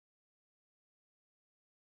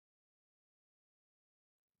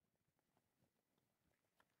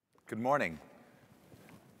Good morning.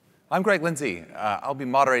 I'm Lindsay. I'll be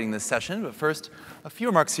moderating this session, but first, a few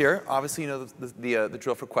remarks here. Obviously, you know the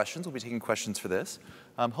drill for questions. We'll be taking questions for this.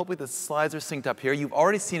 Hopefully the slides are synced up here. You've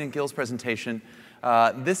already seen in Gehl's presentation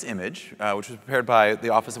this image, which was prepared by the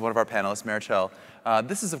office of one of our panelists, Meritxell.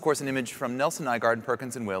 This is, of course, an image from Nelson, Nygaard, and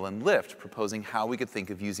Perkins and Will and Lyft, proposing how we could think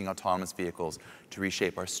of using autonomous vehicles to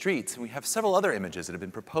reshape our streets. And we have several other images that have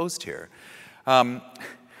been proposed here.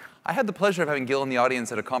 I had the pleasure of having Gehl in the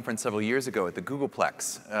audience at a conference several years ago at the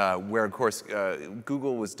Googleplex, where, of course,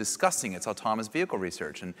 Google was discussing its autonomous vehicle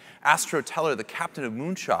research. And Astro Teller, the captain of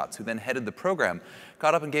moonshots, who then headed the program,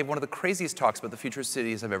 got up and gave one of the craziest talks about the future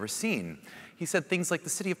cities I've ever seen. He said things like,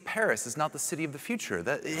 the city of Paris is not the city of the future,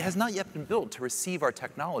 that it has not yet been built to receive our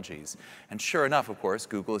technologies. And sure enough, of course,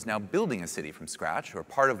 Google is now building a city from scratch, or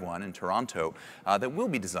part of one in Toronto, that will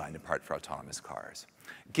be designed in part for autonomous cars.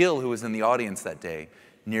 Gehl, who was in the audience that day,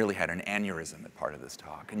 nearly had an aneurysm at part of this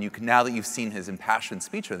talk. And now that you've seen his impassioned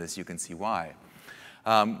speech on this, you can see why.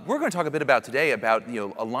 We're going to talk a bit about today about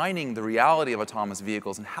aligning the reality of autonomous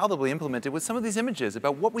vehicles and how they'll be implemented with some of these images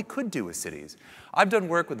about what we could do with cities. I've done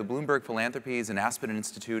work with the Bloomberg Philanthropies and Aspen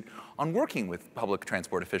Institute on working with public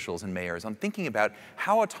transport officials and mayors on thinking about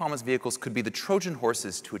how autonomous vehicles could be the Trojan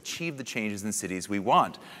horses to achieve the changes in cities we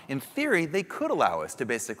want. In theory, they could allow us to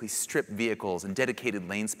basically strip vehicles and dedicated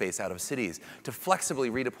lane space out of cities to flexibly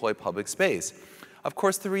redeploy public space. Of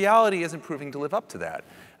course, the reality isn't proving to live up to that.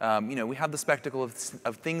 We have the spectacle of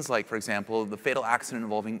things like, for example, the fatal accident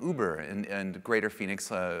involving Uber in greater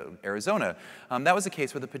Phoenix, Arizona. That was a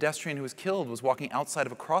case where the pedestrian who was killed was walking outside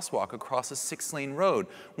of a crosswalk across a 6-lane road,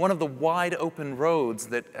 one of the wide open roads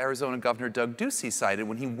that Arizona Governor Doug Ducey cited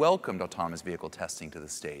when he welcomed autonomous vehicle testing to the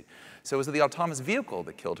state. So was it the autonomous vehicle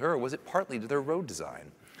that killed her, or was it partly to their road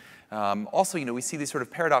design? Also, we see these sort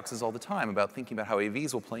of paradoxes all the time about thinking about how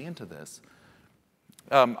AVs will play into this.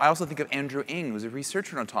 I also think of Andrew Ng, who's a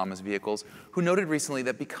researcher in autonomous vehicles, who noted recently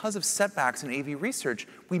that because of setbacks in AV research,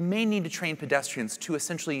 we may need to train pedestrians to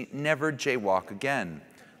essentially never jaywalk again.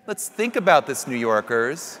 Let's think about this, New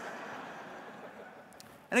Yorkers.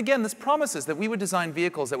 And again, this promises that we would design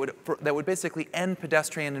vehicles that would basically end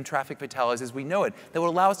pedestrian and traffic fatalities as we know it, that would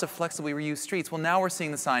allow us to flexibly reuse streets. Well, now we're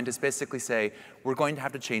seeing the scientists basically say, we're going to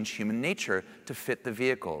have to change human nature to fit the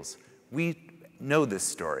vehicles. We know this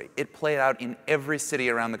story. It played out in every city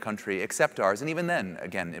around the country except ours, and even then,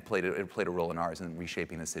 again, it played a role in ours in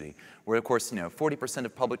reshaping the city. Where, of course, 40%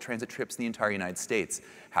 of public transit trips in the entire United States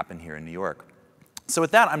happen here in New York. So with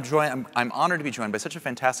that, I'm honored to be joined by such a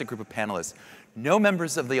fantastic group of panelists. No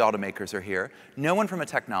members of the automakers are here, no one from a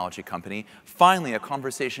technology company. Finally, a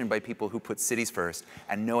conversation by people who put cities first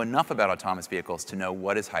and know enough about autonomous vehicles to know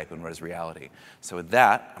what is hype and what is reality. So with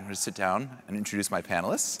that, I'm going to sit down and introduce my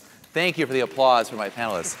panelists. Thank you for the applause for my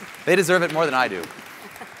panelists. They deserve it more than I do.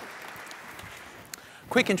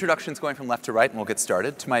 Quick introductions going from left to right, and we'll get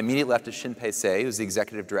started. To my immediate left is Shin-Pet Tsay, who's the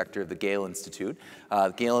executive director of the Gehl Institute.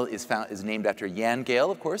 Gehl is named after Jan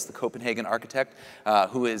Gehl, of course, the Copenhagen architect,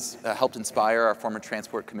 who has helped inspire our former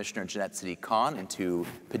transport commissioner, Jeanette Siddiq-Khan, into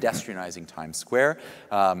pedestrianizing Times Square.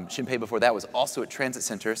 Shin-Pet, before that, was also at Transit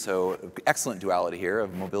Center, so excellent duality here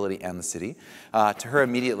of mobility and the city. To her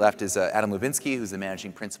immediate left is Adam Lubinsky, who's the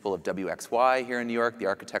managing principal of WXY here in New York, the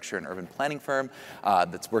architecture and urban planning firm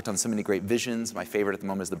that's worked on so many great visions. My favorite at the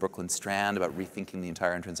moment is the Brooklyn Strand, about rethinking the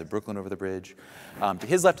entire entrance of Brooklyn over the bridge. To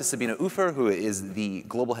his left is Sabrina Uffer, who is the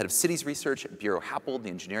global head of cities research at BuroHappold, the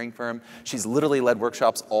engineering firm. She's literally led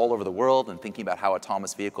workshops all over the world and thinking about how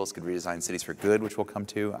autonomous vehicles could redesign cities for good, which we'll come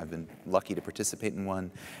to. I've been lucky to participate in one.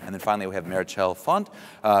 And then finally, we have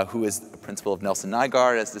Meritxell, who is the principal of Nelson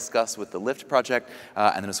Nygaard, as discussed with the Lyft project,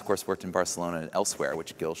 and then has, of course, worked in Barcelona and elsewhere,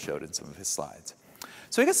 which Gehl showed in some of his slides.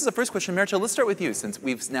 So I guess as a first question, Meritxell, let's start with you, since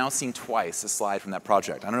we've now seen twice a slide from that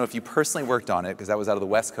project. I don't know if you personally worked on it, because that was out of the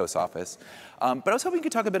West Coast office. But I was hoping you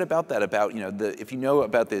could talk a bit about that, about if you know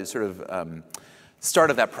about the sort of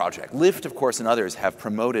start of that project. Lyft, of course, and others have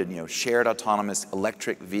promoted shared autonomous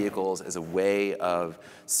electric vehicles as a way of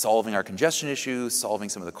solving our congestion issues, solving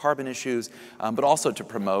some of the carbon issues, but also to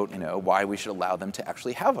promote why we should allow them to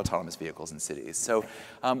actually have autonomous vehicles in cities. So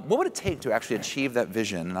what would it take to actually achieve that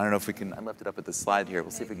vision? And I don't know if we can, I left it up at the slide here.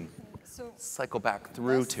 We'll see if we can cycle back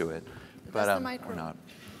through to it. But or not.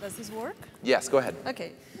 Does this work? Yes, go ahead.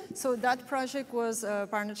 Okay. So that project was a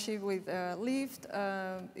partnership with Lyft.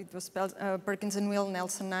 It was spelled Perkins and Will,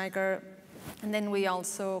 Nelson Nygaard. And then we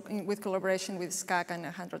also, with collaboration with SCAC and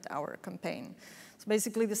a 100-hour campaign. So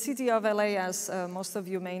basically, the city of LA, as most of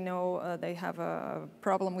you may know, they have a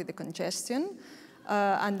problem with the congestion.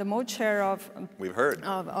 And the mode share of we've heard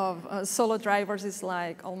of solo drivers is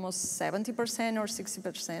like almost 70% or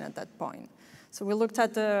 60% at that point. So we looked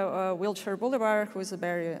at the Wilshire Boulevard, who is a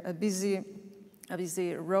very busy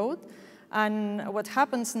road. And what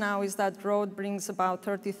happens now is that road brings about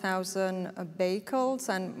 30,000 vehicles,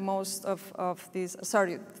 and most of these,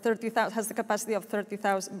 sorry, 30,000 has the capacity of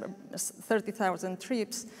 30,000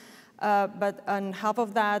 trips. And half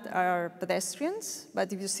of that are pedestrians.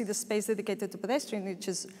 But if you see the space dedicated to pedestrians, which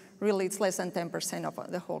is really, it's less than 10% of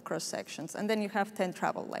the whole cross sections. And then you have 10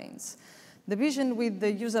 travel lanes. The vision with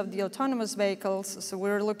the use of the autonomous vehicles, so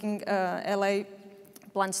we're looking, LA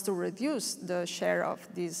plans to reduce the share of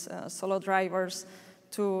these solo drivers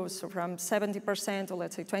from 70% to,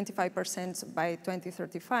 let's say, 25% by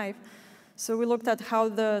 2035. So we looked at how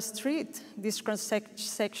this cross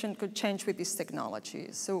section could change with this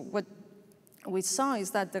technology. So what we saw is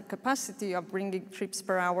that the capacity of bringing trips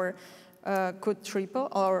per hour could triple,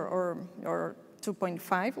 or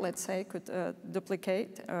 2.5, let's say, could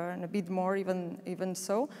duplicate, and a bit more even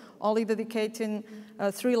so, only dedicating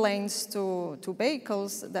 3 lanes to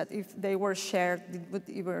vehicles that if they were shared, it would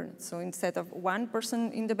even, so instead of 1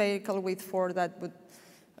 person in the vehicle with 4, that would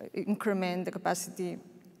increment the capacity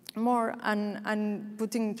more, and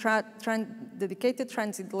putting dedicated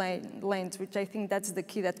transit lanes, which I think that's the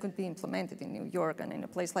key that could be implemented in New York and in a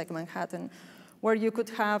place like Manhattan, where you could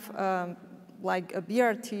have like a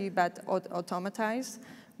BRT, but automatized,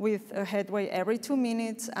 with a headway every 2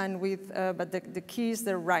 minutes, and with, but the key is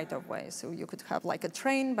the right-of-way. So you could have like a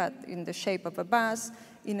train, but in the shape of a bus,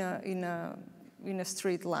 in a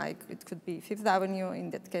street like, it could be Fifth Avenue,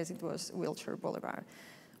 in that case it was Wilshire Boulevard.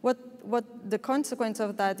 What the consequence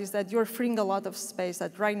of that is that you're freeing a lot of space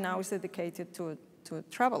that right now is dedicated to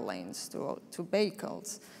travel lanes, to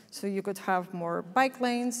vehicles. So you could have more bike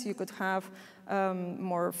lanes, you could have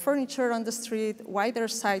more furniture on the street, wider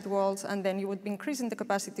sidewalks, and then you would be increasing the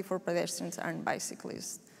capacity for pedestrians and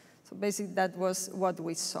bicyclists. So basically that was what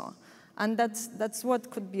we saw. And that's what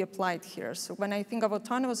could be applied here. So when I think of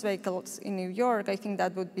autonomous vehicles in New York, I think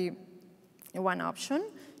that would be one option,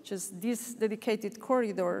 just these dedicated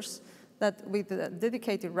corridors that with a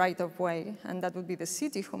dedicated right-of-way, and that would be the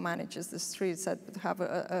city who manages the streets that would have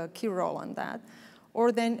a key role on that.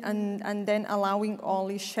 Or then, and then allowing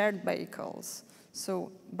only shared vehicles.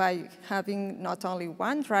 So by having not only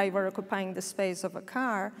one driver occupying the space of a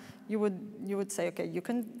car, you would say, okay, you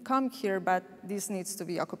can come here, but this needs to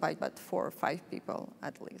be occupied by 4 or 5 people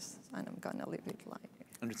at least. And I'm gonna leave it like.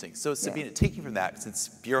 Interesting. So Sabrina, taking from that, since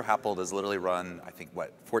BuroHappold has literally run, I think,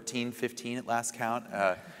 what, 14, 15 at last count,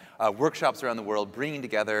 workshops around the world, bringing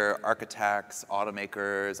together architects,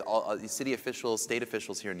 automakers, city officials, state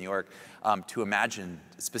officials here in New York to imagine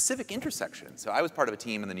specific intersections. So I was part of a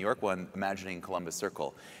team in the New York one imagining Columbus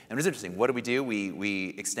Circle. And it was interesting. What did?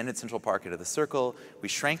 We extended Central Park into the Circle. We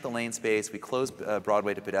shrank the lane space. We closed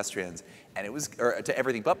Broadway to pedestrians, and it was, or to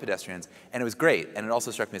everything but pedestrians, and it was great. And it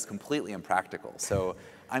also struck me as completely impractical. So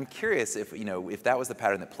I'm curious if, if that was the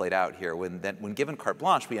pattern that played out here, when given carte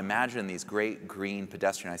blanche, we imagine these great green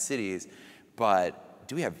pedestrianized cities, but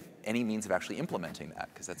do we have any means of actually implementing that?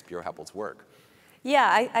 Because that's BuroHappold's work.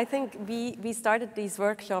 Yeah, I think we started these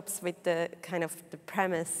workshops with the kind of the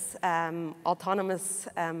premise, autonomous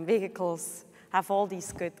vehicles have all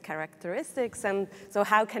these good characteristics, and so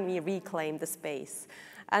how can we reclaim the space?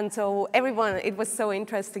 And so everyone, it was so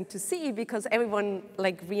interesting to see because everyone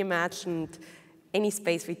like reimagined any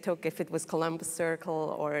space we took, if it was Columbus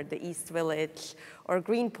Circle or the East Village or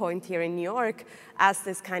Greenpoint here in New York, as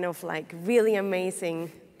this kind of like really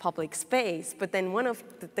amazing public space. But then one of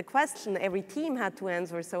the question every team had to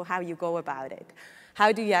answer, so how you go about it.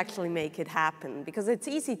 How do you actually make it happen? Because it's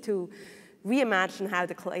easy to reimagine how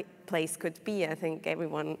the place could be. I think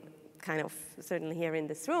everyone kind of, certainly here in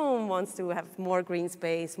this room, wants to have more green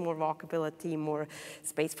space, more walkability, more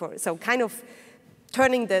space for, so kind of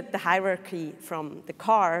turning the hierarchy from the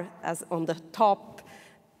car as on the top,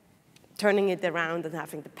 turning it around and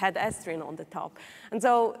having the pedestrian on the top. And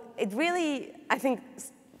so it really, I think,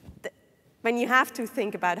 when you have to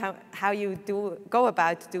think about how you go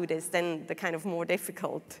about to do this, then the kind of more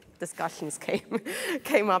difficult discussions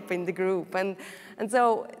came up in the group. And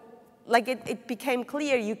so like it became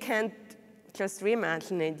clear you can't just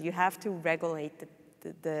reimagine it, you have to regulate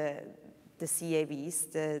the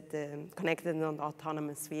CAVs, the connected and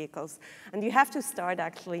autonomous vehicles. And you have to start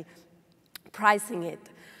actually pricing it,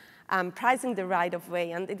 pricing the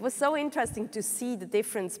right-of-way. And it was so interesting to see the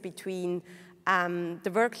difference between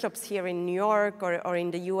the workshops here in New York or in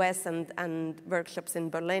the US and workshops in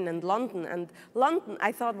Berlin and London. And London,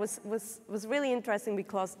 I thought, was really interesting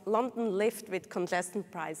because London lived with congestion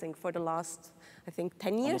pricing for the last, I think,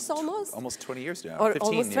 10 years almost. Almost 20 years now, or 15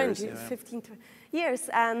 almost 20 years. 15 years.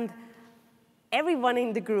 And everyone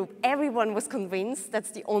in the group, everyone was convinced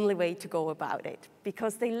that's the only way to go about it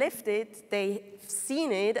because they lived it, they've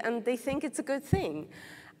seen it, and they think it's a good thing.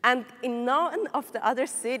 And in none of the other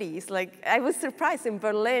cities, like I was surprised in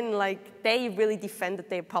Berlin, like they really defended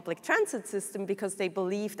their public transit system because they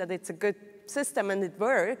believe that it's a good system and it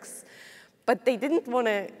works, but they didn't want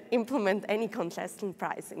to implement any congestion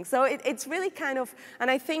pricing. So it's really kind of, and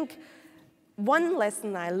I think one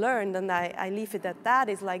lesson I learned, and I leave it at that,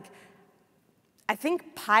 is like, I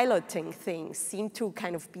think piloting things seem to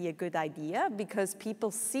kind of be a good idea because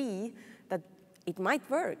people see that it might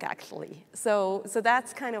work, actually. So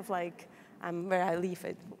that's kind of like where I leave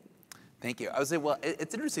it. Thank you. I would say, well,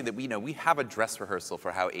 it's interesting that we have a dress rehearsal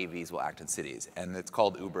for how AVs will act in cities, and it's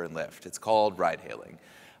called Uber and Lyft. It's called ride-hailing.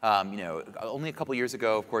 Only a couple years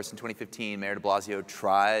ago, of course, in 2015, Mayor de Blasio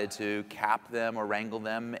tried to cap them or wrangle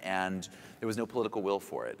them, and there was no political will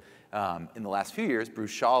for it. In the last few years,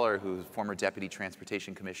 Bruce Schaller, who's former Deputy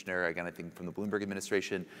Transportation Commissioner, again, I think from the Bloomberg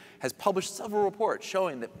administration, has published several reports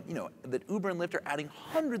showing that, that Uber and Lyft are adding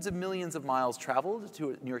hundreds of millions of miles traveled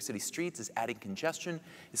to New York City streets, is adding congestion,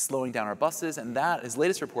 is slowing down our buses, and that, his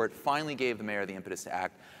latest report, finally gave the mayor the impetus to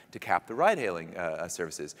act to cap the ride-hailing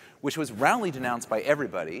services, which was roundly denounced by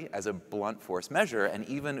everybody as a blunt force measure, and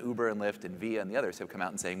even Uber and Lyft and Via and the others have come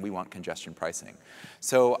out and saying, we want congestion pricing.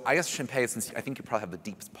 So I guess, Shin-Pet, since I think you probably have the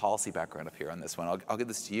deepest policy background up here on this one, I'll give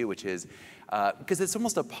this to you, which is, because it's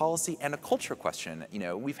almost a policy and a culture question.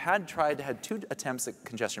 We've had two attempts at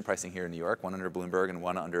congestion pricing here in New York, one under Bloomberg and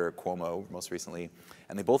one under Cuomo most recently,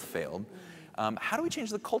 and they both failed. How do we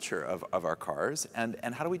change the culture of our cars, and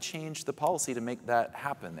how do we change the policy to make that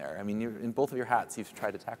happen there? I mean, in both of your hats, you've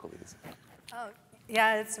tried to tackle these. Oh,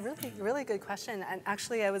 yeah, it's a really good question. And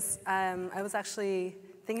actually, I was actually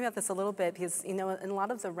thinking about this a little bit because, in a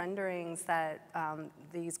lot of the renderings that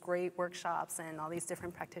these great workshops and all these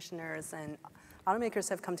different practitioners and automakers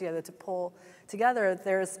have come together to pull together,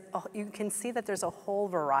 you can see that there's a whole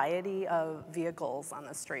variety of vehicles on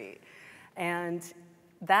the street. And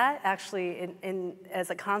that actually,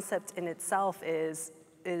 as a concept in itself, is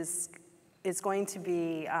going to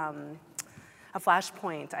be a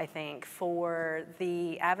flashpoint, I think, for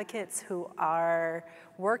the advocates who are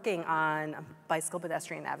working on bicycle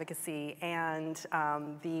pedestrian advocacy and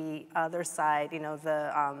the other side,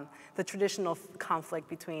 the traditional conflict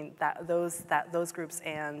between those groups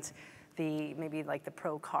and maybe like the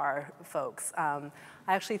pro-car folks. I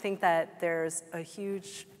actually think that there's a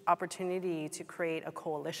huge opportunity to create a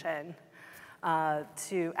coalition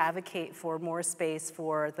to advocate for more space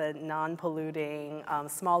for the non-polluting,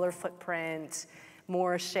 smaller footprint,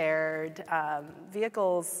 more shared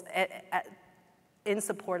vehicles in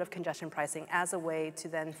support of congestion pricing as a way to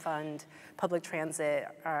then fund public transit,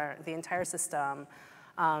 the entire system.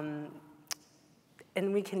 And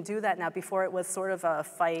we can do that now. Before it was sort of a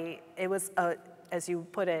fight. It was as you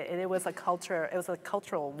put it, it was a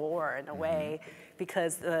cultural war in a way,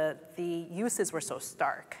 because the uses were so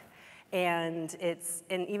stark. And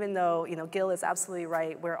even though Gehl is absolutely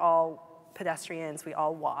right, we're all pedestrians, we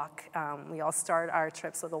all walk, we all start our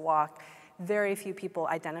trips with a walk. Very few people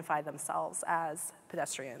identify themselves as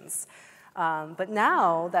pedestrians. But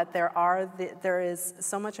now that there is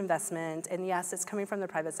so much investment, and yes, it's coming from the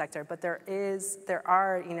private sector, but there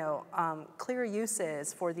are clear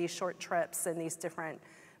uses for these short trips and these different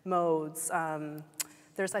modes.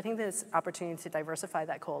 I think there's opportunity to diversify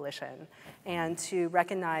that coalition and to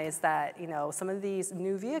recognize that some of these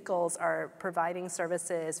new vehicles are providing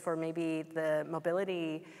services for maybe the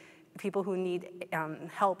mobility people who need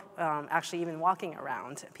help actually even walking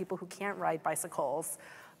around, people who can't ride bicycles.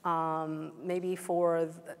 Maybe for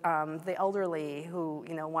the elderly who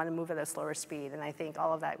want to move at a slower speed, and I think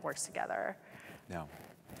all of that works together. Yeah.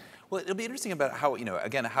 Well, it'll be interesting about how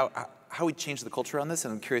again how we change the culture on this,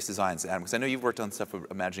 and I'm curious designs, Adam, because I know you've worked on stuff of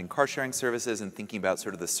imagining car sharing services and thinking about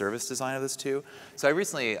sort of the service design of this too. So I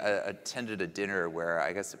recently attended a dinner where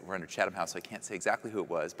I guess we're under Chatham House, so I can't say exactly who it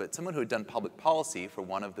was, but someone who had done public policy for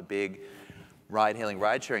one of the big ride-hailing,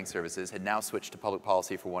 ride-sharing services had now switched to public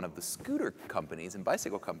policy for one of the scooter companies and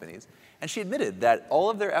bicycle companies, and she admitted that all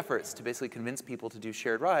of their efforts to basically convince people to do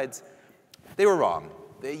shared rides, they were wrong.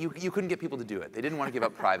 You couldn't get people to do it. They didn't want to give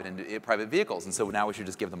up private vehicles, and so now we should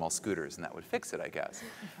just give them all scooters, and that would fix it, I guess.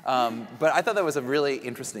 But I thought that was a really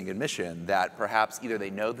interesting admission that perhaps either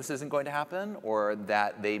they know this isn't going to happen, or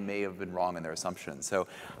that they may have been wrong in their assumptions. So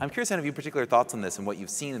I'm curious, Anna, if you have particular thoughts on this and what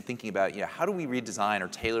you've seen and thinking about, how do we redesign or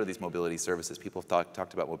tailor these mobility services? People have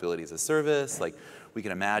talked about mobility as a service, like we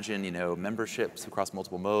can imagine, memberships across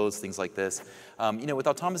multiple modes, things like this. With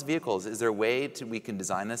autonomous vehicles, is there a way we can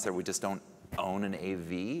design this, or we just don't own an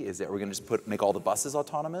AV? Are we going to just make all the buses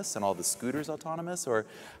autonomous and all the scooters autonomous? Or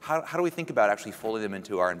how do we think about actually folding them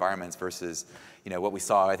into our environments versus what we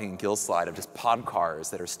saw, I think, in Gehl's slide of just pod cars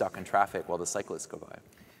that are stuck in traffic while the cyclists go by?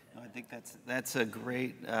 I think that's a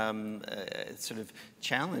great sort of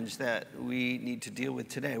challenge that we need to deal with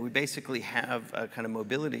today. We basically have a kind of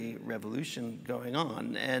mobility revolution going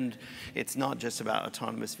on, and it's not just about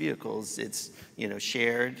autonomous vehicles. It's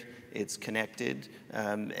shared, it's connected,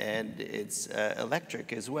 and it's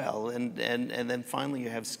electric as well. And then finally you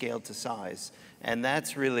have scale to size, and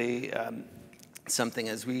that's really something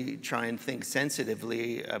as we try and think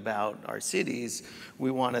sensitively about our cities, we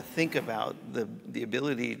want to think about the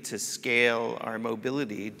ability to scale our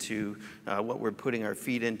mobility to what we're putting our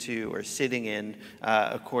feet into or sitting in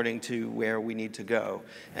according to where we need to go.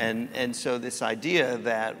 And so this idea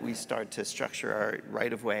that we start to structure our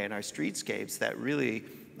right-of-way and our streetscapes that really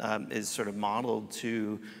is sort of modeled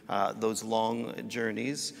to those long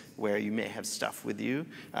journeys where you may have stuff with you,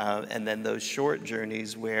 and then those short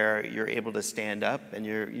journeys where you're able to stand up and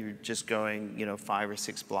you're just going 5 or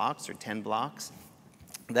 6 blocks or 10 blocks.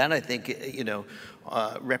 That, I think,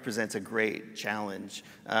 represents a great challenge.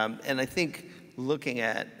 And I think looking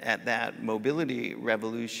at that mobility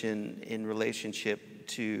revolution in relationship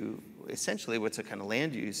to essentially what's a kind of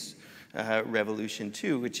land use revolution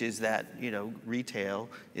too, which is that retail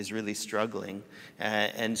is really struggling,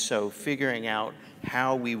 and so figuring out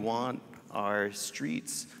how we want our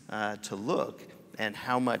streets to look and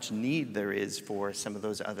how much need there is for some of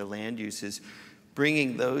those other land uses,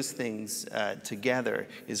 bringing those things together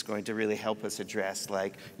is going to really help us address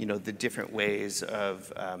the different ways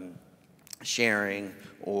of sharing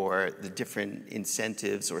or the different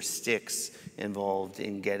incentives or sticks involved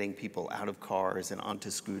in getting people out of cars and onto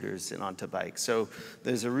scooters and onto bikes. So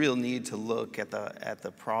there's a real need to look at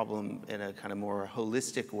the problem in a kind of more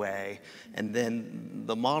holistic way, and then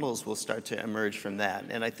the models will start to emerge from that.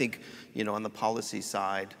 And I think, on the policy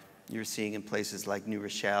side, you're seeing in places like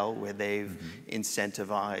Meritxell where they've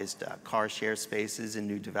incentivized car share spaces in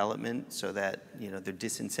new development so that they're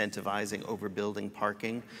disincentivizing overbuilding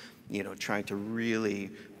parking, trying to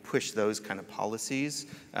really push those kind of policies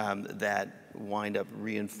that wind up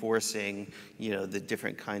reinforcing the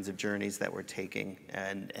different kinds of journeys that we're taking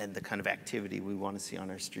and the kind of activity we want to see on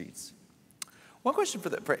our streets. One question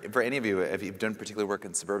for any of you, if you've done particular work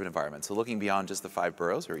in suburban environments, so looking beyond just the 5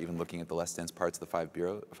 boroughs, or even looking at the less dense parts of the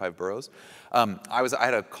 5 boroughs. I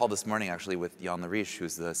had a call this morning actually with Jan Lariche,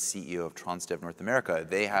 who's the CEO of Transdev North America.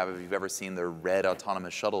 They have, if you've ever seen their red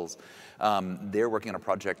autonomous shuttles, they're working on a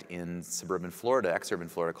project in suburban Florida, exurban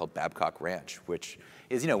Florida, called Babcock Ranch, which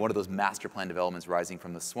is one of those master plan developments rising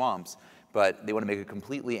from the swamps. But they want to make it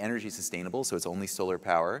completely energy sustainable, so it's only solar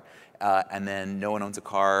power, and then no one owns a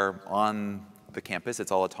car on the campus.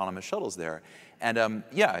 It's all autonomous shuttles there. And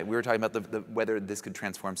yeah, we were talking about whether this could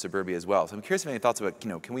transform suburbia as well. So I'm curious if you have any thoughts about,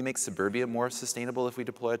 can we make suburbia more sustainable if we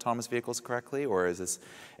deploy autonomous vehicles correctly? Or is this,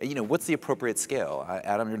 what's the appropriate scale?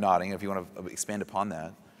 Adam, you're nodding if you want to expand upon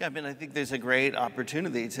that. Yeah, I think there's a great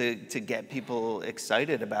opportunity to get people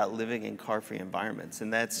excited about living in car-free environments,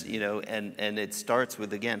 and that's and it starts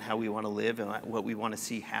with, again, how we want to live and what we want to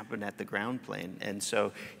see happen at the ground plane. And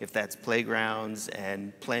so if that's playgrounds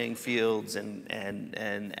and playing fields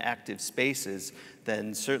and active spaces,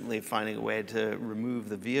 then certainly finding a way to remove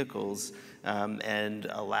the vehicles and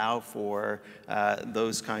allow for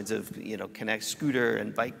those kinds of scooter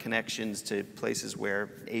and bike connections to places where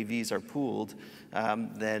AVs are pooled.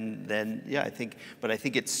 Then yeah, I think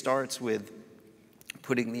it starts with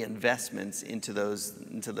putting the investments into those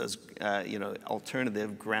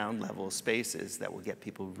alternative ground level spaces that will get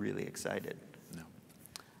people really excited. No.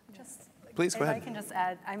 Please go ahead. If I can just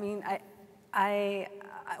add,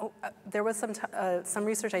 there was some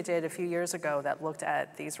research I did a few years ago that looked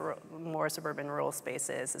at these more suburban rural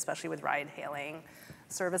spaces, especially with ride-hailing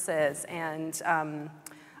services, and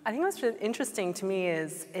I think what's interesting to me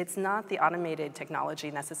is it's not the automated technology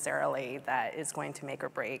necessarily that is going to make or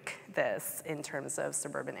break this in terms of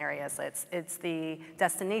suburban areas. It's the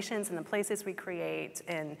destinations and the places we create,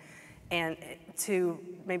 and to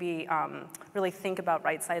maybe really think about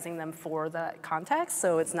right-sizing them for the context,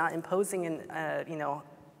 so it's not imposing a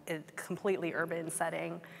completely urban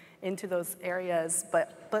setting into those areas,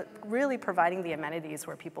 but really providing the amenities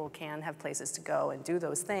where people can have places to go and do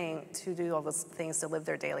those things, to do all those things to live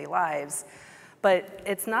their daily lives. But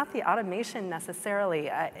it's not the automation necessarily,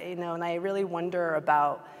 and I really wonder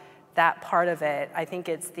about that part of it. I think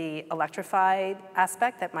it's the electrified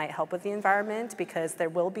aspect that might help with the environment, because there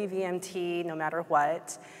will be VMT no matter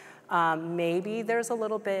what. Maybe there's a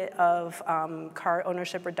little bit of car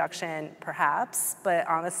ownership reduction, perhaps, but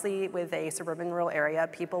honestly, with a suburban rural area,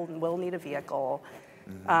 people will need a vehicle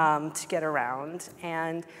to get around.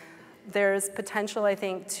 And there's potential, I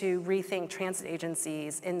think, to rethink transit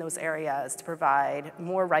agencies in those areas to provide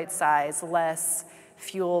more right-size, less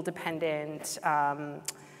fuel-dependent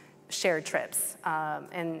shared trips.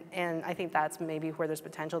 And I think that's maybe where there's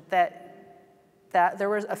potential. That there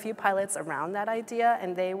were a few pilots around that idea,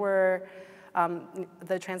 and they were,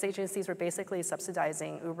 the transit agencies were basically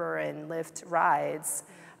subsidizing Uber and Lyft rides.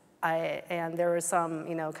 And there were some,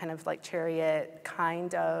 kind of like chariot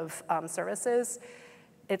kind of services.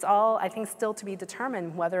 It's all, I think, still to be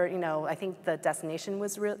determined whether, I think the destination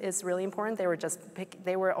is really important.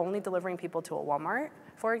 They were only delivering people to a Walmart,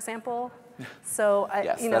 for example. So,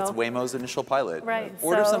 yes, that's Waymo's initial pilot. Right.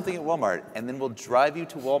 Order something at Walmart, and then we'll drive you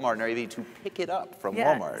to Walmart in our AV to pick it up from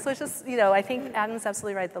Walmart. So it's just, I think Adam's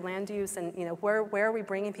absolutely right. The land use and, where are we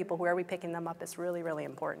bringing people, where are we picking them up is really, really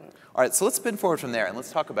important. All right, so let's spin forward from there, and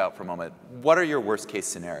let's talk about, for a moment, what are your worst case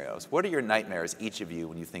scenarios? What are your nightmares, each of you,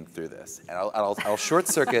 when you think through this? And I'll short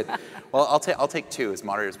circuit, well, I'll take two as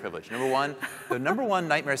moderator's privilege. The number one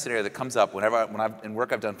nightmare scenario that comes up in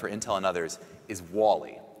work I've done for Intel and others is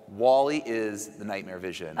WALL-E. WALL-E is the nightmare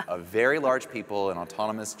vision of very large people in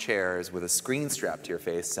autonomous chairs with a screen strapped to your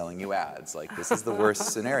face selling you ads. Like, this is the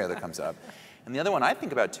worst scenario that comes up. And the other one I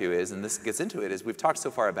think about too is, and this gets into it, is we've talked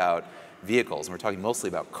so far about vehicles, and we're talking mostly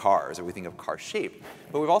about cars, or we think of car shape.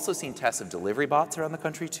 But we've also seen tests of delivery bots around the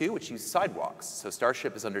country too, which use sidewalks. So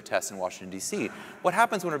Starship is under test in Washington, D.C. What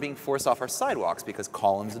happens when we're being forced off our sidewalks because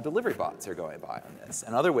columns of delivery bots are going by on this,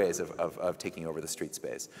 and other ways of taking over the street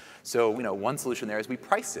space? So, one solution there is we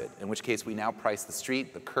price it, in which case we now price the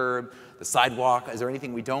street, the curb, the sidewalk. Is there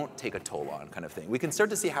anything we don't take a toll on, kind of thing? We can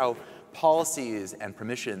start to see how policies and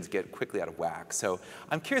permissions get quickly out of whack. So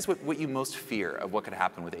I'm curious what you most fear of what could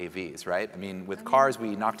happen with AVs, right? I mean, with cars,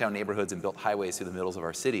 we knocked down neighborhoods and built highways through the middles of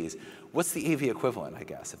our cities. What's the AV equivalent, I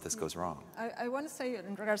guess, if this goes wrong? I want to say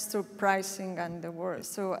in regards to pricing and the work,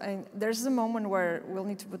 so there's a moment where we'll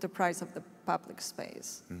need to put the price of the public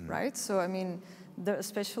space, right? So, I mean,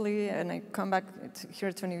 especially, and I come back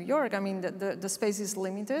here to New York, I mean, the space is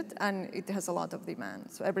limited and it has a lot of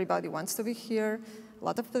demand. So everybody wants to be here, a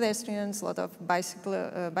lot of pedestrians, a lot of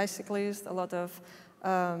bicyclists, a lot of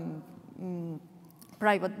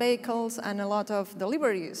private vehicles, and a lot of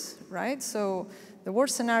deliveries, right? So the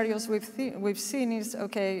worst scenarios we've seen is,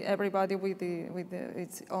 okay, everybody with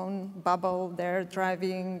its own bubble there,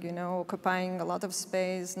 driving, occupying a lot of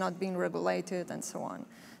space, not being regulated, and so on.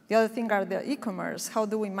 The other thing are the e-commerce. How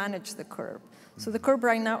do we manage the curb? So the curb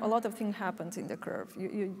right now, a lot of things happens in the curb.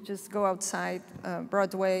 You just go outside,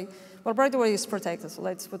 Broadway. Well, Broadway is protected, so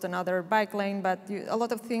let's put another bike lane, but a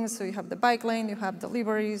lot of things. So you have the bike lane, you have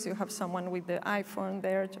deliveries, you have someone with the iPhone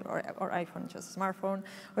there, or iPhone, just a smartphone,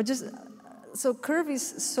 or just, so curb is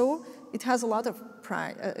so, it has a lot of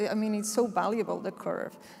pride. I mean, it's so valuable, the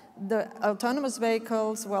curb. The autonomous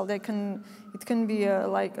vehicles, well, it can be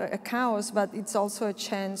like a chaos, but it's also a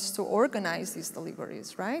chance to organize these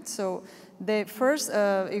deliveries, right? So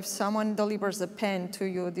if someone delivers a pen to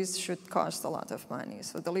you, this should cost a lot of money.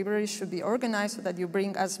 So deliveries should be organized so that you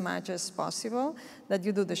bring as much as possible, that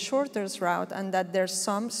you do the shortest route, and that there's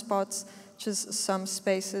some spots, just some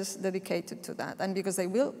spaces dedicated to that. And because they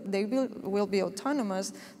will be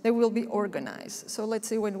autonomous, they will be organized. So let's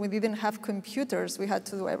say when we didn't have computers, we had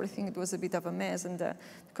to do everything. It was a bit of a mess, and the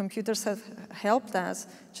computers have helped us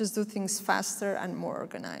just do things faster and more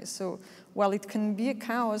organized. So while it can be a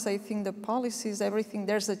chaos, I think the policies, everything,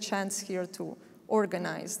 there's a chance here to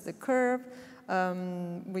organize the curve.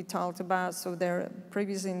 We talked about, so there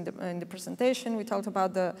previously in the presentation, we talked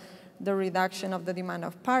about the reduction of the demand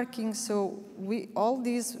of parking. So all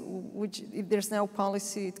these, which if there's no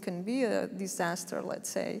policy, it can be a disaster, let's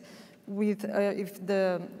say. If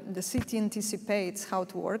the city anticipates how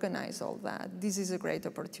to organize all that, this is a great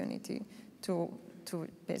opportunity to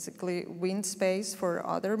basically win space for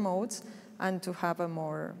other modes and to have a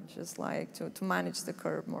more, just like, to manage the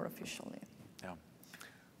curve more efficiently. Yeah.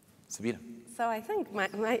 Sabrina. So I think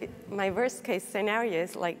my worst case scenario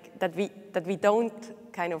is like that we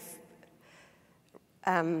don't kind of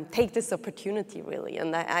take this opportunity, really.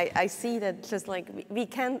 And I see that just like we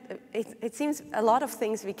can't, it seems a lot of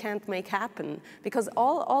things we can't make happen, because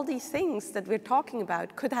all these things that we're talking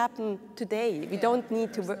about could happen today. We don't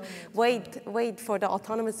need to wait for the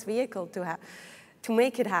autonomous vehicle to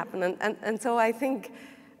make it happen. And so I think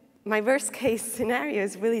my worst case scenario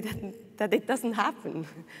is really that it doesn't happen,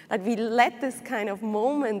 that we let this kind of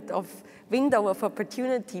moment of window of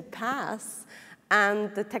opportunity pass,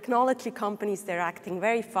 And the technology companies, they're acting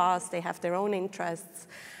very fast. They have their own interests.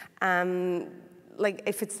 Like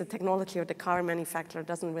if it's the technology or the car manufacturer,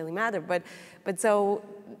 doesn't really matter. But so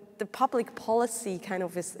the public policy kind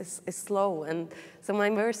of is slow. And so my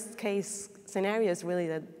worst case scenario is really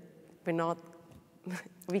that we're not,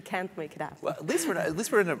 we can't make it happen. Well, at least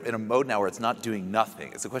we're in a mode now where it's not doing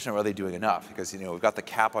nothing. It's a question of are they doing enough? Because we've got the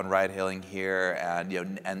cap on ride-hailing here,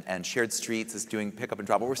 and and shared streets is doing pick up and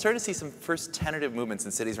drop. But we're starting to see some first tentative movements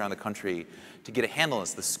in cities around the country to get a handle on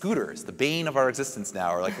this. The scooters, the bane of our existence now,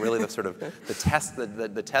 are like really the sort of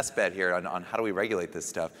the test bed here on how do we regulate this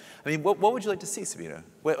stuff. I mean, what would you like to see, Sabrina?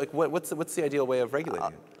 What's the ideal way of regulating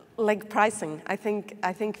it? Like pricing. I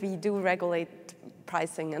think we do regulate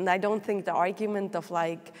pricing, and I don't think the argument of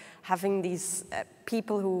like having these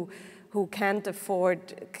people who can't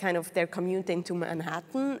afford kind of their commute into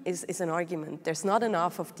Manhattan is an argument. There's not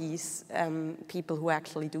enough of these people who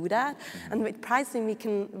actually do that. Mm-hmm. And with pricing, we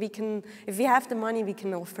can if we have the money, we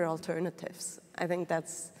can offer alternatives. I think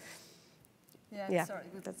that's. Yeah. Sorry,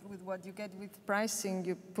 with what you get with pricing,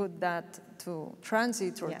 you put that to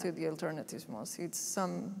transit or to the alternatives mostly. It's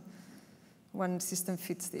one system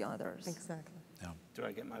fits the others. Exactly. Do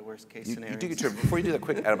I get my worst case scenario? You do get your, before you do that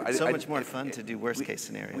quick, Adam. Much more fun to do worst case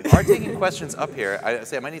scenarios. We are taking questions up here.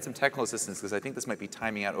 I might need some technical assistance because I think this might be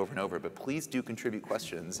timing out over and over, but please do contribute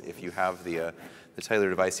questions if you have the cellular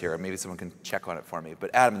device here, or maybe someone can check on it for me.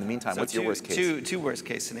 But Adam, in the meantime, what's your worst case? Two worst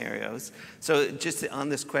case scenarios. So just on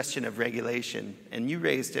this question of regulation, and you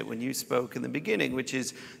raised it when you spoke in the beginning, which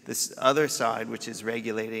is this other side, which is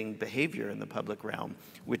regulating behavior in the public realm,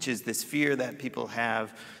 which is this fear that people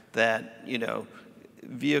have that,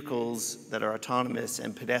 vehicles that are autonomous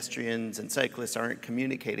and pedestrians and cyclists aren't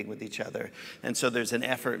communicating with each other. And so there's an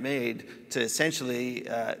effort made to essentially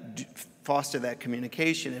foster that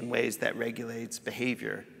communication in ways that regulates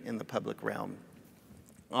behavior in the public realm.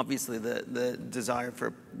 Obviously, the desire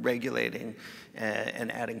for regulating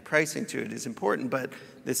and adding pricing to it is important, but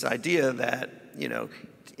this idea that,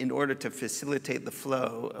 in order to facilitate the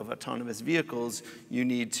flow of autonomous vehicles, you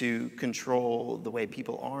need to control the way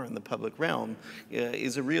people are in the public realm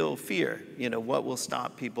is a real fear. What will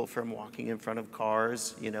stop people from walking in front of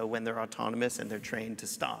cars, when they're autonomous and they're trained to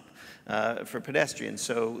stop for pedestrians?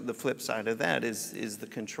 So the flip side of that is the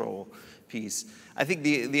control piece. I think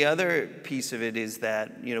the other piece of it is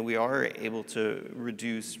that, we are able to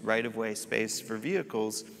reduce right-of-way space for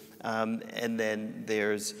vehicles. And then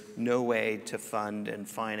there's no way to fund and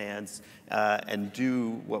finance and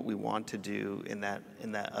do what we want to do in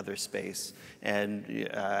that other space. And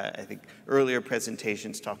I think earlier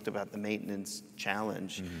presentations talked about the maintenance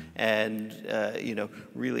challenge, and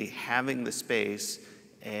really having the space,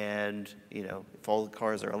 and if all the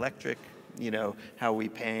cars are electric, how are we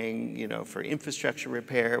paying for infrastructure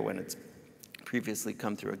repair when it's previously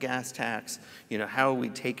come through a gas tax? How are we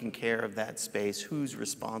taking care of that space? Who's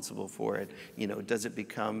responsible for it? Does it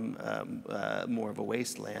become more of a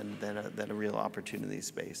wasteland than a real opportunity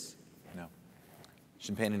space? No.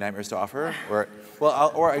 Shin-Pet, any nightmares to offer?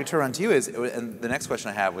 Or I can turn around to you, and the next question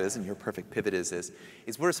I have is, and your perfect pivot is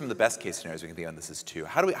what are some of the best case scenarios we can think on this is too?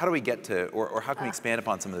 How do we get to, or how can we expand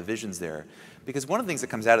upon some of the visions there? Because one of the things that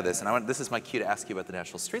comes out of this, and this is my cue to ask you about the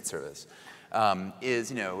National Street Service, is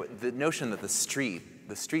the notion that the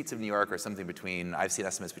streets of New York are something between, I've seen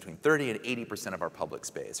estimates between 30 and 80% of our public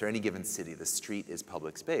space, or any given city, the street is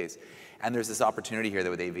public space. And there's this opportunity here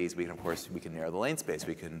that with AVs, we can narrow the lane space.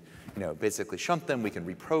 We can, basically shunt them. We can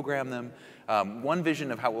reprogram them. One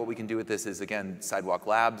vision of what we can do with this is, again, Sidewalk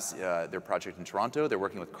Labs, their project in Toronto. They're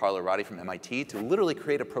working with Carla Roddy from MIT to literally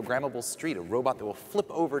create a programmable street, a robot that will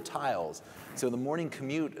flip over tiles. So the morning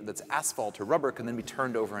commute that's asphalt or rubber can then be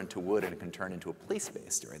turned over into wood, and it can turn into a play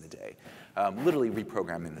space during the day, literally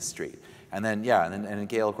reprogramming the street. And then, and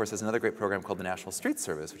Gehl, of course, has another great program called the National Street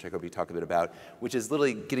Service, which I hope you talk a bit about, which is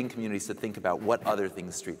literally getting communities to think about what other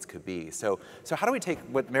things streets could be. So how do we take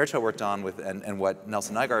what Meritxell worked on and what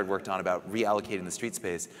Nelson Nygaard worked on about reallocating the street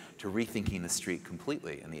space to rethinking the street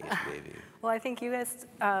completely in the age of AV? Well, I think you guys,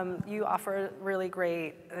 you offer really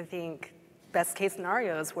great, I think, best case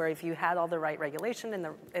scenarios where if you had all the right regulation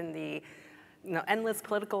in the endless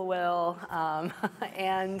political will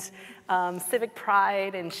and civic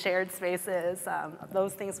pride and shared spaces,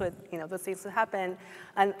 those things would happen.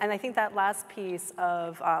 And I think that last piece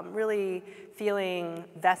of really feeling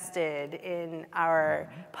vested in our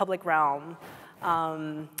public realm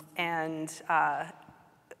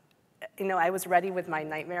I was ready with my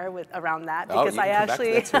nightmare around that, because I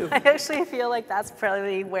actually feel like that's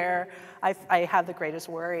probably where I have the greatest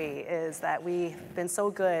worry, is that we've been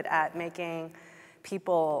so good at making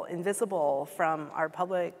people invisible from our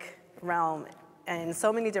public realm in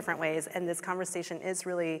so many different ways, and this conversation is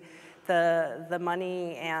really the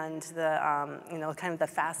money and the kind of the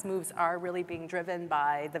fast moves are really being driven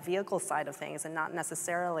by the vehicle side of things and not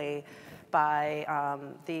necessarily by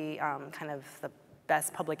the kind of the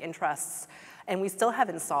best public interests. And we still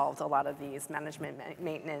haven't solved a lot of these management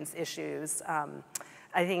maintenance issues.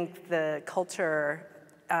 I think the cultural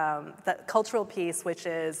piece, which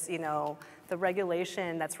is the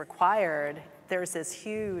regulation that's required, there's this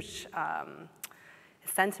huge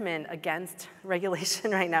sentiment against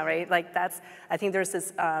regulation right now, right? Like I think there's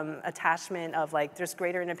this attachment of like, there's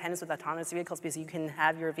greater independence with autonomous vehicles because you can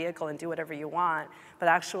have your vehicle and do whatever you want. But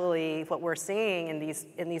actually what we're seeing in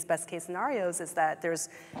these best case scenarios is that there's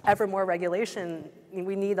ever more regulation.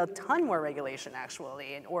 We need a ton more regulation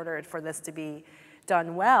actually in order for this to be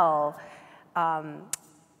done well.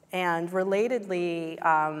 And relatedly,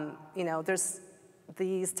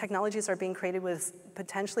 these technologies are being created with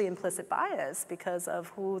potentially implicit bias because of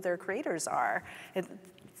who their creators are.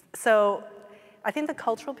 So I think the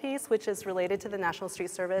cultural piece, which is related to the National Street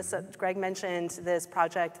Service, Greg mentioned this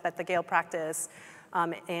project that the Gehl practice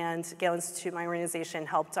and Gehl Institute, my organization,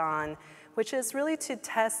 helped on, which is really to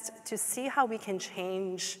test, to see how we can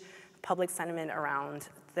change public sentiment around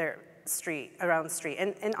their street,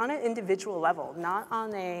 and on an individual level, not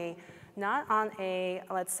on a,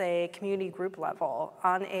 let's say, community group level,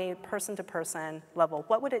 on a person-to-person level.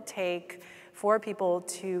 What would it take for people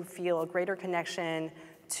to feel a greater connection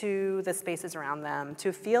to the spaces around them,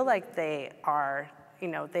 to feel like they are,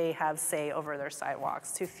 they have say over their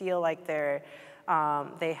sidewalks, to feel like they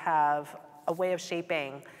have a way of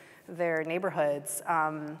shaping their neighborhoods.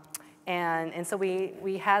 And so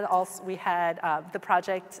we had the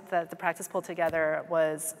project that the practice pulled together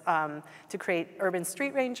was to create urban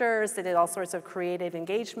street rangers. They did all sorts of creative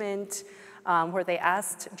engagement where they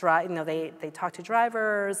asked, they talked to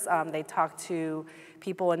drivers, they talked to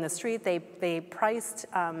people in the street. They priced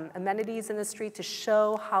amenities in the street to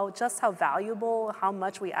show just how valuable, how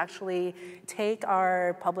much we actually take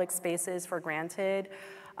our public spaces for granted.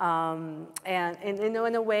 And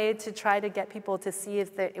in a way to try to get people to see if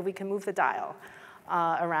we can move the dial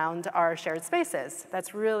around our shared spaces.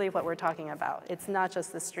 That's really what we're talking about. It's not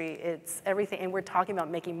just the street, it's everything. And we're talking about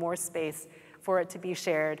making more space for it to be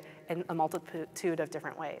shared in a multitude of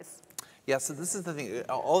different ways. Yeah, so this is the thing.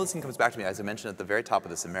 All this thing comes back to me, as I mentioned at the very top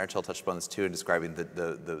of this, and Meritxell touched upon this too in describing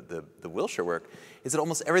the Wilshire work, is that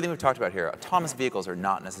almost everything we've talked about here, autonomous vehicles are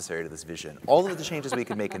not necessary to this vision. All of the changes we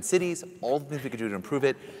could make in cities, all the things we could do to improve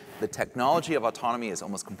it, the technology of autonomy is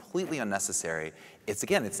almost completely unnecessary.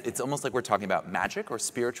 It's almost like we're talking about magic or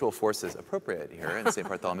spiritual forces appropriate here in St.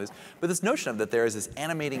 Bartholomew's, but this notion of that there is this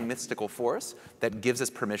animating mystical force that gives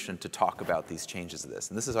us permission to talk about these changes of this.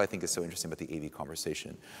 And this is what I think is so interesting about the AV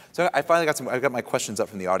conversation. So I finally I've got my questions up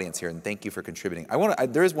from the audience here, and thank you for contributing.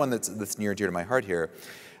 There is one that's near and dear to my heart here.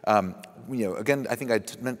 Again, I think I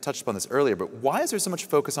touched upon this earlier, but why is there so much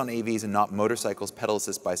focus on AVs and not motorcycles, pedal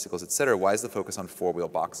assist bicycles, et cetera? Why is the focus on four-wheel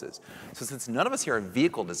boxes? So since none of us here are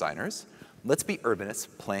vehicle designers, let's be urbanists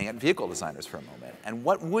playing at vehicle designers for a moment. And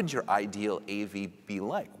what would your ideal AV be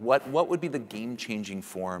like? What would be the game-changing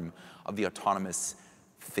form of the autonomous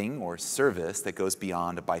thing or service that goes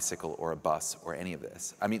beyond a bicycle or a bus or any of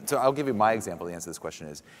this? I mean, so I'll give you my example. The answer to this question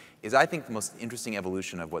is I think the most interesting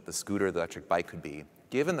evolution of what the scooter, the electric bike could be,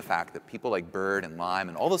 given the fact that people like Bird and Lime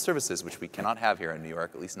and all those services, which we cannot have here in New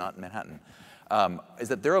York, at least not in Manhattan, is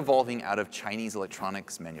that they're evolving out of Chinese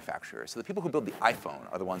electronics manufacturers. So the people who build the iPhone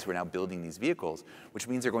are the ones who are now building these vehicles, which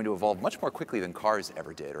means they're going to evolve much more quickly than cars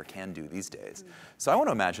ever did or can do these days. So I want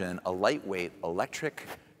to imagine a lightweight electric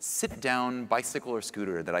sit-down bicycle or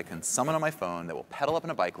scooter that I can summon on my phone that will pedal up in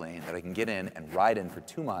a bike lane that I can get in and ride in for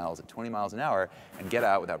 2 miles at 20 miles an hour and get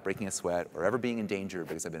out without breaking a sweat or ever being in danger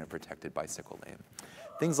because I've been in a protected bicycle lane.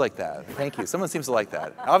 Things like that. Thank you. Someone seems to like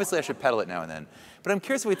that. Obviously, I should pedal it now and then. But I'm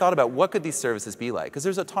curious if we thought about what could these services be like. Because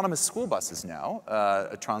there's autonomous school buses now.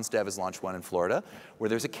 Transdev has launched one in Florida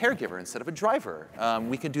where there's a caregiver instead of a driver.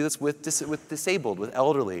 We can do this with disabled, with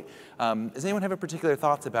elderly. Does anyone have a particular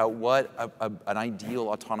thoughts about what an ideal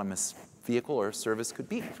autonomous vehicle or service could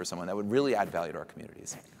be for someone that would really add value to our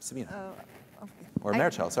communities? Sabrina. Or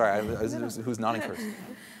Meritxell. Sorry, who's nodding first?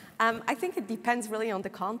 I think it depends really on the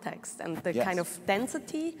context and the kind of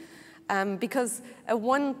density, because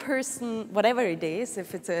one person, whatever it is,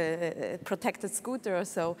 if it's a protected scooter or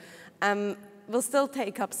so, will still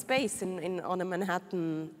take up space on a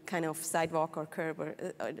Manhattan kind of sidewalk or curb or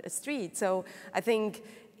a street. So I think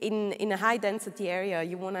in a high density area,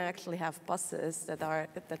 you want to actually have buses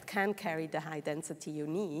that can carry the high density you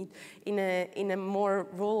need. In a more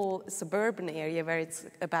rural suburban area where it's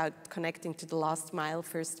about connecting to the last mile,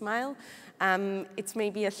 first mile, it's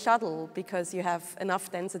maybe a shuttle because you have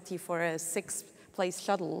enough density for a 6-place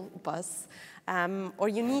shuttle bus. Or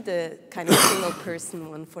you need a kind of single-person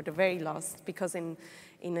one for the very last, because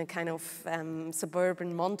in a kind of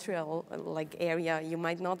suburban Montreal-like area, you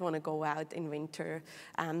might not want to go out in winter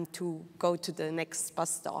to go to the next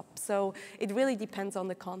bus stop. So it really depends on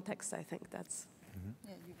the context, I think. That's. Mm-hmm.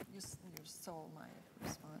 Yeah, you stole my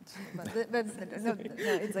response. But no,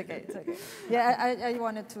 it's okay, it's okay. Yeah, I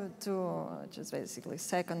wanted to just basically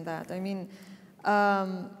second that. I mean,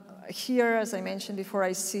 here, as I mentioned before,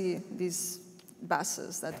 I see these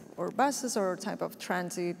buses or type of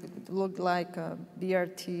transit look like a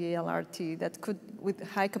BRT, LRT that could, with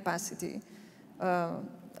high capacity,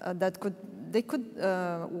 they could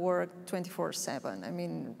work 24/7. I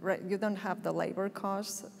mean, you don't have the labor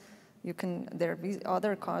costs. There be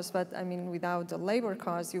other costs, but I mean, without the labor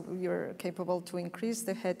costs, you're capable to increase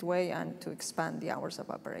the headway and to expand the hours of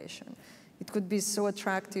operation. It could be so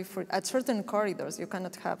attractive at certain corridors. You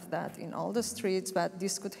cannot have that in all the streets, but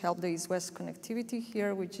this could help the east-west connectivity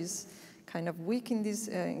here, which is kind of weak in this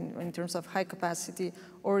in terms of high capacity,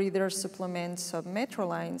 or either supplement sub-metro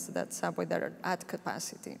lines that subway that are at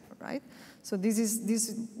capacity, right? So this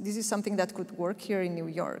is something that could work here in New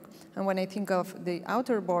York. And when I think of the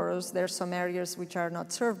outer boroughs, there are some areas which are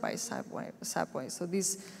not served by subway. So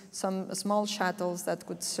some small shuttles that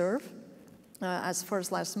could serve as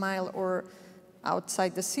first last mile, or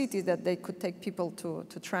outside the city that they could take people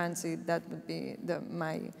to transit. That would be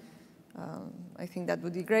I think that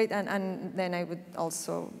would be great. And then I would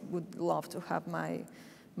love to have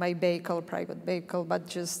my vehicle, private vehicle, but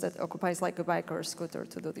just that occupies like a bike or a scooter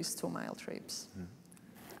to do these 2-mile trips.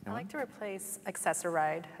 Mm-hmm. I like to replace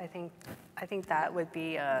Access-a-Ride. I think that would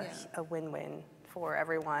be a win-win for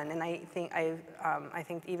everyone. And I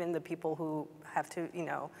think even the people who have to,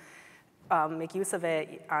 make use of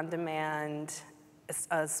it on demand.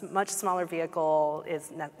 A much smaller vehicle is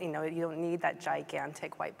not, you don't need that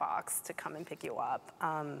gigantic white box to come and pick you up.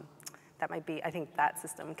 That might be, I think that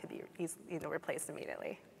system could be replaced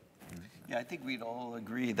immediately. Yeah, I think we'd all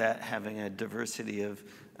agree that having a diversity of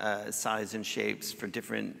size and shapes for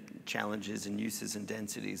different challenges and uses and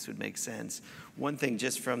densities would make sense. One thing,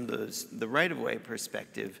 just from the right-of-way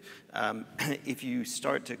perspective, if you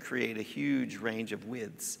start to create a huge range of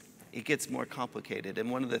widths, it gets more complicated. And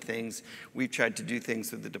one of the things, we've tried to do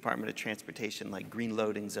things with the Department of Transportation, like green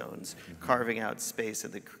loading zones, carving out space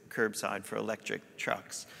at the curbside for electric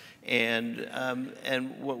trucks. And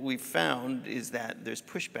what we found is that there's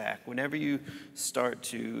pushback. Whenever you start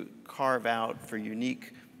to carve out for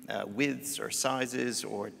unique widths or sizes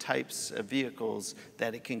or types of vehicles,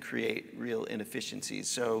 that it can create real inefficiencies.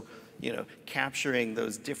 So, capturing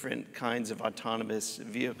those different kinds of autonomous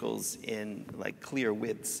vehicles in like clear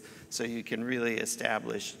widths so you can really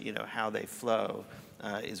establish, how they flow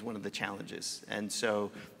is one of the challenges. And so,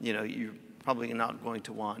 you're probably not going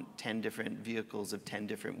to want 10 different vehicles of 10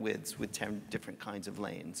 different widths with 10 different kinds of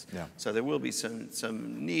lanes. Yeah. So there will be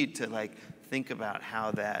some need to think about how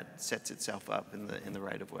that sets itself up in the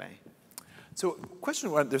right of way. So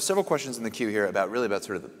question one, there's several questions in the queue here about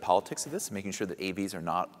sort of the politics of this, making sure that AVs are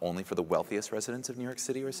not only for the wealthiest residents of New York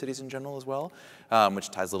City or cities in general as well, which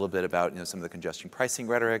ties a little bit about some of the congestion pricing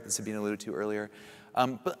rhetoric that Sabrina alluded to earlier.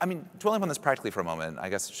 But I mean, dwelling on this practically for a moment, I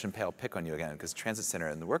guess Shin-Pet, I'll pick on you again, because Transit Center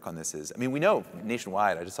and the work on this is, I mean, we know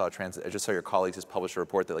nationwide, I just saw your colleagues just publish a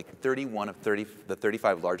report that 31 of the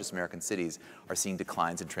 35 largest American cities are seeing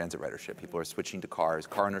declines in transit ridership. People are switching to cars.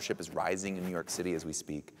 Car ownership is rising in New York City as we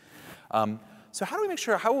speak. So how do we make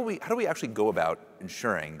sure, how do we actually go about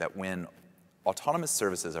ensuring that when autonomous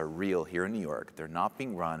services are real here in New York, they're not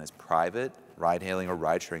being run as private ride-hailing or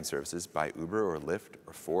ride-sharing services by Uber or Lyft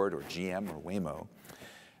or Ford or GM or Waymo,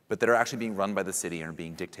 but that are actually being run by the city and are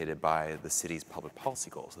being dictated by the city's public policy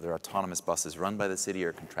goals? So they're autonomous buses run by the city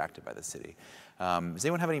or contracted by the city. Does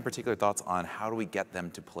anyone have any particular thoughts on how do we get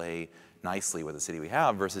them to play nicely with the city we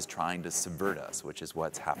have versus trying to subvert us, which is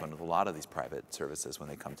what's happened with a lot of these private services when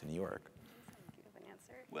they come to New York?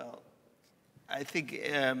 Well, I think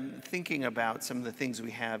thinking about some of the things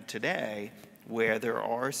we have today, where there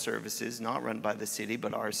are services not run by the city,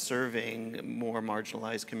 but are serving more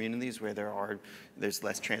marginalized communities where there's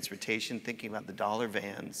less transportation, thinking about the dollar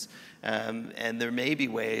vans. And there may be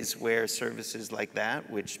ways where services like that,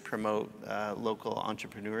 which promote local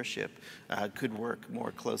entrepreneurship, could work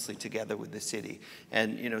more closely together with the city.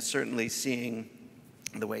 And certainly seeing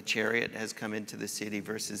the way Chariot has come into the city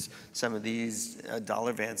versus some of these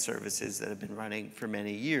dollar van services that have been running for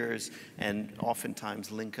many years and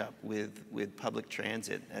oftentimes link up with public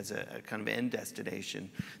transit as a kind of end destination.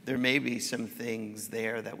 There may be some things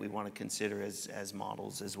there that we want to consider as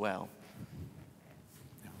models as well.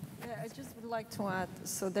 Yeah, I just would like to add,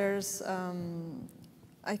 so there's,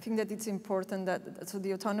 I think that it's important that, so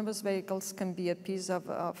the autonomous vehicles can be a piece of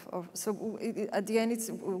so at the end,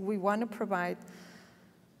 we want to provide,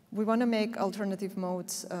 we want to make alternative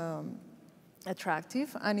modes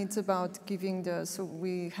attractive, and it's about giving the, so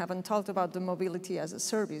we haven't talked about the mobility as a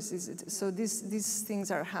service. So these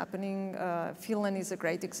things are happening. Finland is a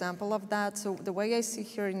great example of that. So the way I see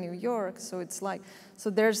here in New York, so it's like,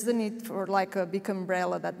 so there's the need for like a big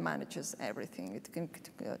umbrella that manages everything. It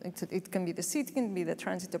can be the city, it can be the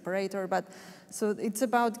transit operator, but so it's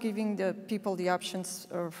about giving the people the options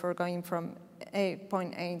for going from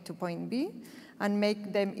point A to point B, and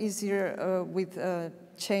make them easier with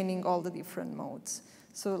chaining all the different modes.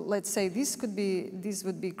 So let's say this would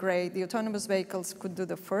be great. The autonomous vehicles could do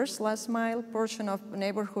the first last mile portion of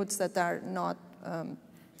neighborhoods that are not,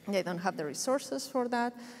 they don't have the resources for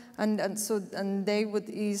that. And they would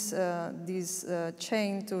ease this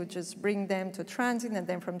chain to just bring them to transit, and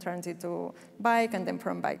then from transit to bike, and then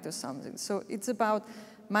from bike to something. So it's about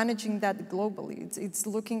managing that globally. It's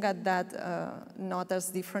looking at that not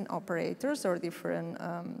as different operators or different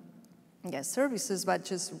services, but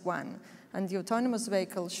just one. And the autonomous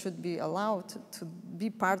vehicle should be allowed to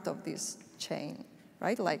be part of this chain,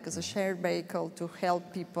 right? Like as a shared vehicle to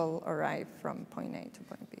help people arrive from point A to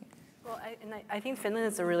point B. Well, I think Finland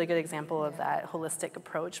is a really good example of that holistic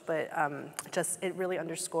approach, but it really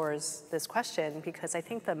underscores this question, because I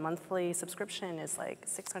think the monthly subscription is like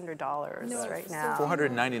 $600 right now.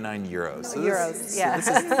 499 euros. So euros, yeah.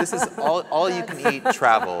 So this is all you can eat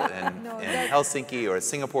travel, and Helsinki or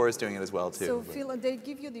Singapore is doing it as well too. So Finland, they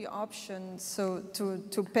give you the option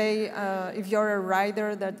to pay, if you're a rider,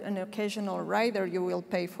 an occasional rider, you will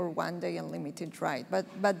pay for 1 day unlimited ride.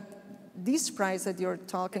 But this price that you're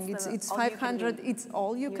talking, it's 500, it's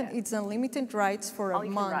all you can, it's unlimited rides for a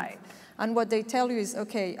month. And what they tell you is,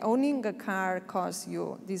 okay, owning a car costs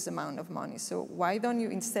you this amount of money. So why don't you,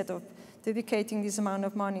 instead of dedicating this amount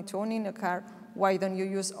of money to owning a car, why don't you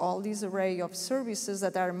use all this array of services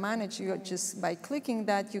that are managed? You just by clicking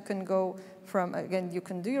that, you can go from, again, you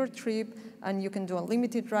can do your trip, and you can do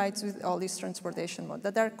unlimited rides with all these transportation modes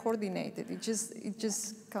that are coordinated. It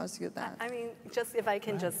just costs you that. I mean, just if I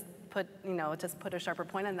can just put a sharper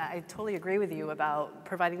point on that, I totally agree with you about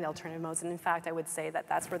providing the alternative modes. And in fact, I would say that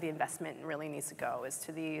that's where the investment really needs to go, is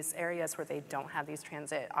to these areas where they don't have these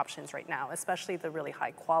transit options right now, especially the really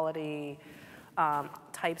high quality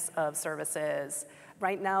types of services.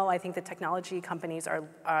 Right now, I think the technology companies are,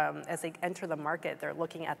 as they enter the market, they're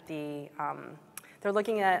looking at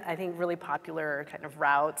I think, really popular kind of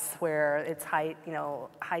routes where it's high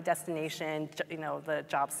destination, the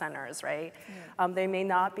job centers, right? Yeah. They may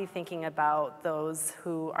not be thinking about those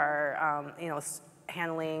who are,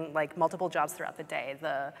 handling like multiple jobs throughout the day,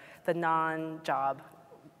 the non-job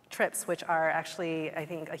trips, which are actually, I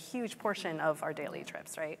think, a huge portion of our daily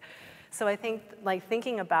trips, right? So I think, like,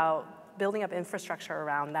 thinking about building up infrastructure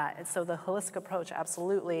around that. And so the holistic approach,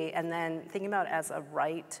 absolutely, and then thinking about it as a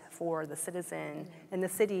right for the citizen in the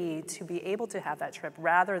city to be able to have that trip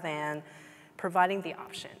rather than providing the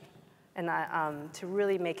option, and to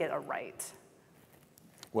really make it a right.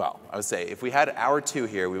 Well, I would say if we had hour 2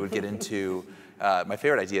 here, we would get into my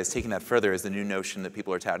favorite idea is taking that further is the new notion that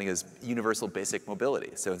people are touting as universal basic mobility.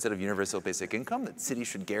 So instead of universal basic income, that cities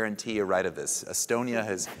should guarantee a right of this. Estonia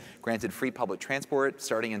has granted free public transport,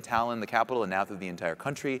 starting in Tallinn, the capital, and now through the entire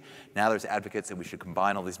country. Now there's advocates that we should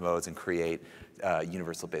combine all these modes and create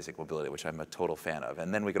universal basic mobility, which I'm a total fan of.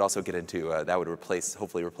 And then we could also get into that would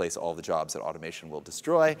hopefully replace all the jobs that automation will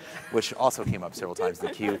destroy, which also came up several times in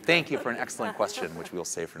the queue. Thank you for an excellent question, which we'll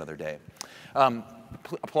save for another day.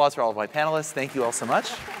 Applause for all of my panelists. Thank you all so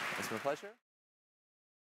much. It's been a pleasure.